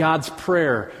response to God's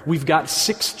prayer, we've got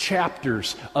 6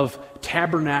 chapters of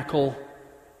tabernacle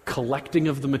collecting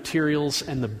of the materials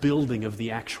and the building of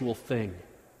the actual thing.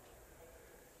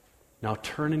 Now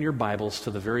turn in your Bibles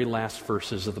to the very last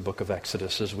verses of the book of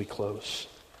Exodus as we close.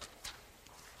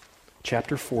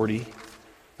 Chapter 40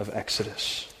 of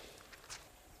Exodus.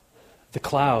 The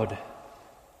cloud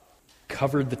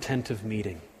covered the tent of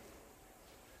meeting,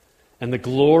 and the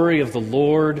glory of the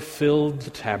Lord filled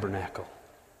the tabernacle.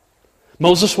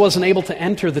 Moses wasn't able to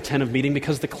enter the tent of meeting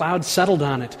because the cloud settled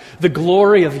on it. The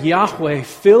glory of Yahweh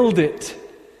filled it.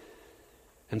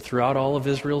 And throughout all of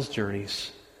Israel's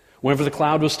journeys, whenever the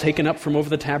cloud was taken up from over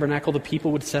the tabernacle, the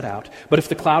people would set out. But if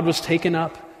the cloud was not taken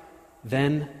up,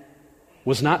 then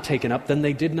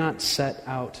they did not set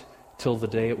out till the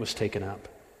day it was taken up.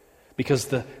 Because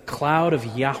the cloud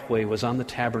of Yahweh was on the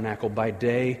tabernacle by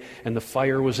day, and the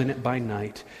fire was in it by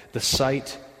night,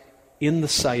 in the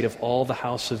sight of all the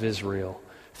house of Israel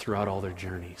throughout all their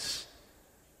journeys.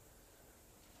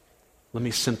 Let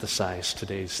me synthesize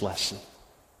today's lesson.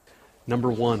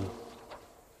 Number 1,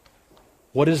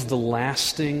 what is the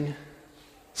lasting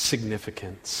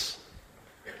significance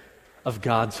of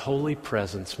God's holy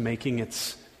presence making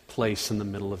its place in the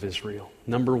middle of Israel?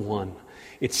 Number 1,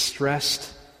 it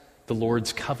stressed the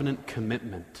Lord's covenant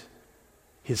commitment,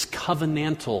 his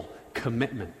covenantal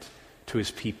commitment to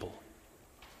his people.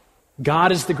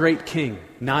 God is the great king,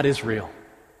 not Israel.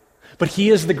 But he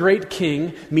is the great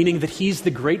king, meaning that he's the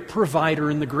great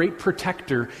provider and the great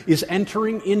protector, is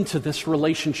entering into this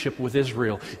relationship with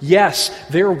Israel. Yes,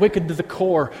 they're wicked to the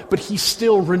core, but he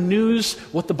still renews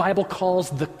what the Bible calls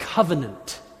the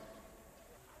covenant.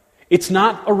 It's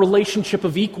not a relationship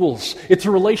of equals. It's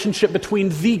a relationship between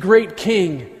the great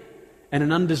king and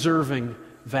an undeserving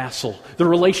vassal. The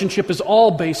relationship is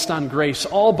all based on grace,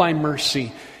 all by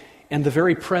mercy. And the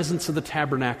very presence of the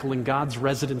tabernacle and God's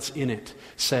residence in it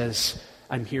says,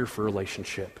 I'm here for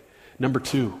relationship. Number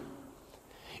 2,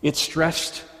 it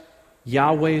stressed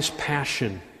Yahweh's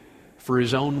passion for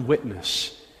his own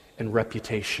witness and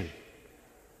reputation.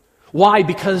 Why?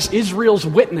 Because Israel's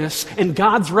witness and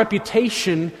God's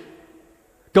reputation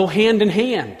go hand in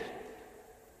hand.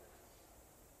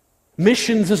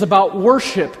 Missions is about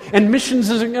worship, and missions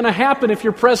isn't going to happen if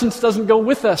your presence doesn't go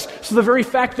with us. So the very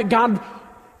fact that God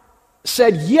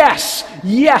said,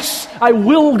 yes, I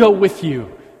will go with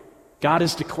you, God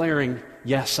is declaring,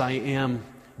 yes, I am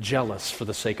jealous for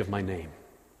the sake of my name.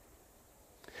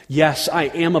 Yes, I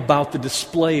am about the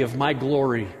display of my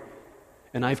glory,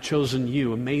 and I've chosen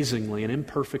you, amazingly, an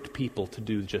imperfect people, to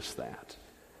do just that.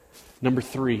 Number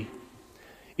 3,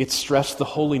 it stressed the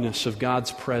holiness of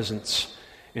God's presence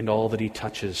and all that he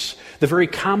touches. The very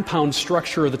compound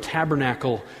structure of the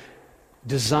tabernacle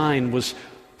design was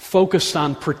focused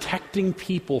on protecting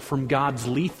people from God's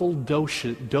lethal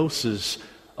doses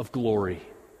of glory.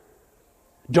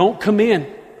 Don't come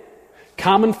in.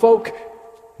 Common folk,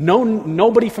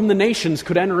 Nobody from the nations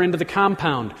could enter into the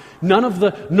compound. None of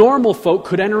the normal folk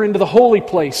could enter into the holy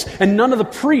place. And none of the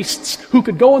priests who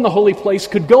could go in the holy place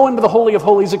could go into the Holy of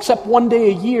Holies except one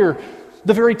day a year.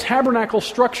 The very tabernacle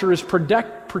structure is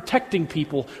protecting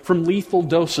people from lethal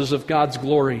doses of God's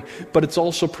glory, but it's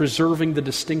also preserving the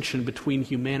distinction between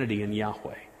humanity and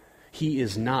Yahweh. He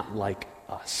is not like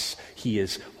us. He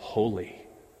is holy.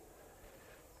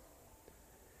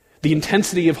 The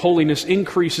intensity of holiness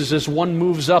increases as one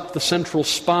moves up the central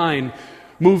spine,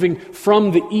 moving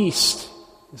from the east.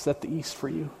 Is that the east for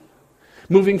you?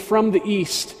 Moving from the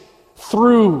east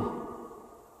through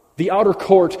the outer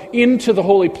court into the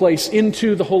holy place,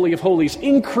 into the Holy of Holies.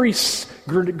 Increase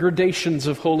gradations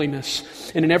of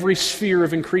holiness. And in every sphere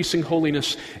of increasing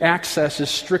holiness, access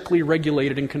is strictly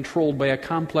regulated and controlled by a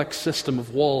complex system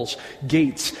of walls,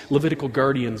 gates, Levitical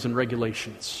guardians, and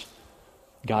regulations.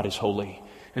 God is holy.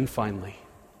 And finally,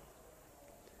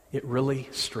 it really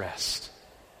stressed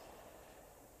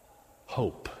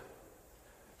hope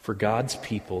for God's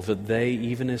people that they,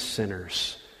 even as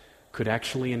sinners, could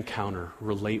actually encounter,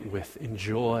 relate with,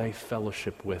 enjoy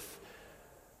fellowship with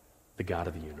the God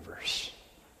of the universe.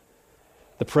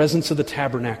 The presence of the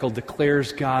tabernacle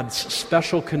declares God's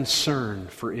special concern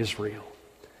for Israel.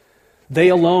 They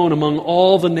alone among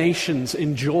all the nations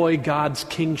enjoy God's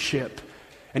kingship.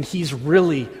 And He's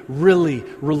really, really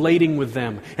relating with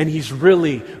them. And He's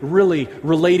really, really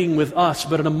relating with us,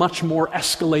 but in a much more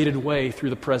escalated way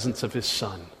through the presence of His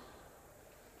Son.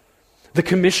 The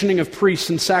commissioning of priests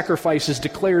and sacrifices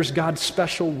declares God's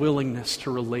special willingness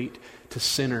to relate to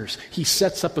sinners. He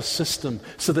sets up a system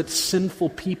so that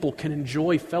sinful people can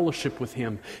enjoy fellowship with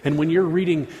Him. And when you're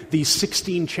reading these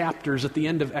 16 chapters at the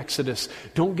end of Exodus,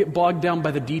 don't get bogged down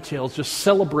by the details. Just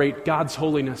celebrate God's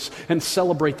holiness and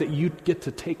celebrate that you get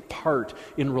to take part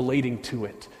in relating to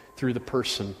it through the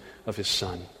person of His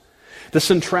Son. The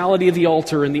centrality of the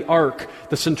altar and the ark,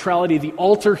 the centrality of the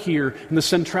altar here and the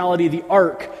centrality of the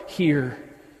ark here,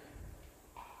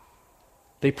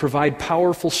 they provide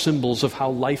powerful symbols of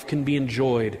how life can be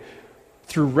enjoyed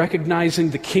through recognizing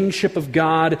the kingship of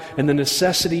God and the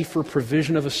necessity for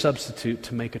provision of a substitute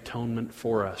to make atonement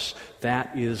for us.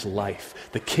 That is life.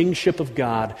 The kingship of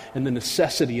God and the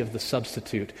necessity of the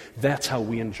substitute. That's how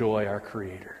we enjoy our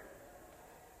Creator.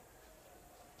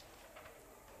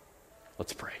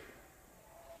 Let's pray.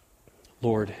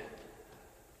 Lord,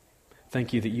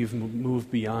 thank you that you've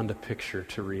moved beyond a picture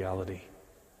to reality.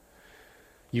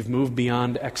 You've moved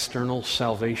beyond external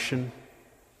salvation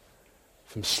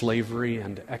from slavery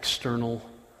and external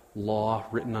law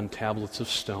written on tablets of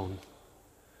stone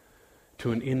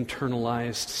to an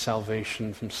internalized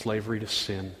salvation from slavery to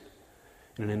sin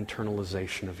and an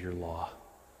internalization of your law.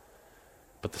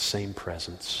 But the same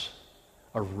presence,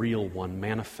 a real one,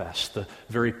 manifests, the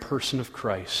very person of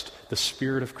Christ, the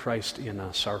Spirit of Christ in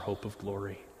us, our hope of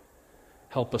glory.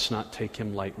 Help us not take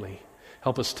Him lightly.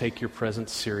 Help us take your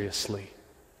presence seriously.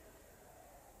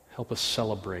 Help us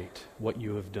celebrate what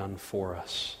you have done for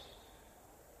us.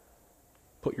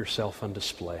 Put yourself on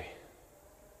display.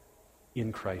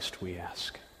 In Christ we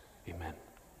ask. Amen.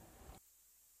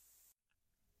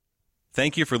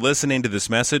 Thank you for listening to this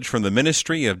message from the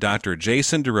ministry of Dr.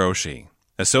 Jason DeRouchie,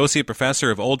 Associate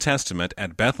Professor of Old Testament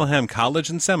at Bethlehem College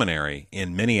and Seminary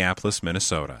in Minneapolis,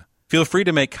 Minnesota. Feel free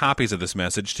to make copies of this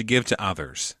message to give to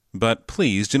others, but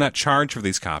please do not charge for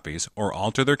these copies or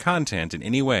alter their content in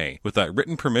any way without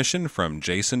written permission from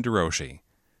Jason DeRouchie.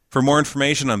 For more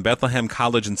information on Bethlehem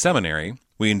College and Seminary,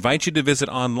 we invite you to visit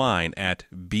online at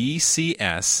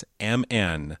bcsmn.org.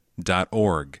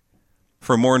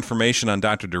 For more information on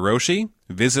Dr. DeRouchie,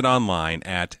 visit online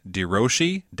at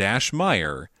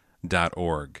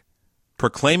DeRouchie-Meyer.org.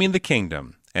 Proclaiming the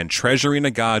kingdom and treasuring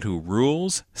a God who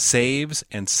rules, saves,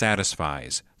 and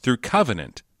satisfies through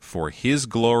covenant for His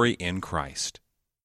glory in Christ.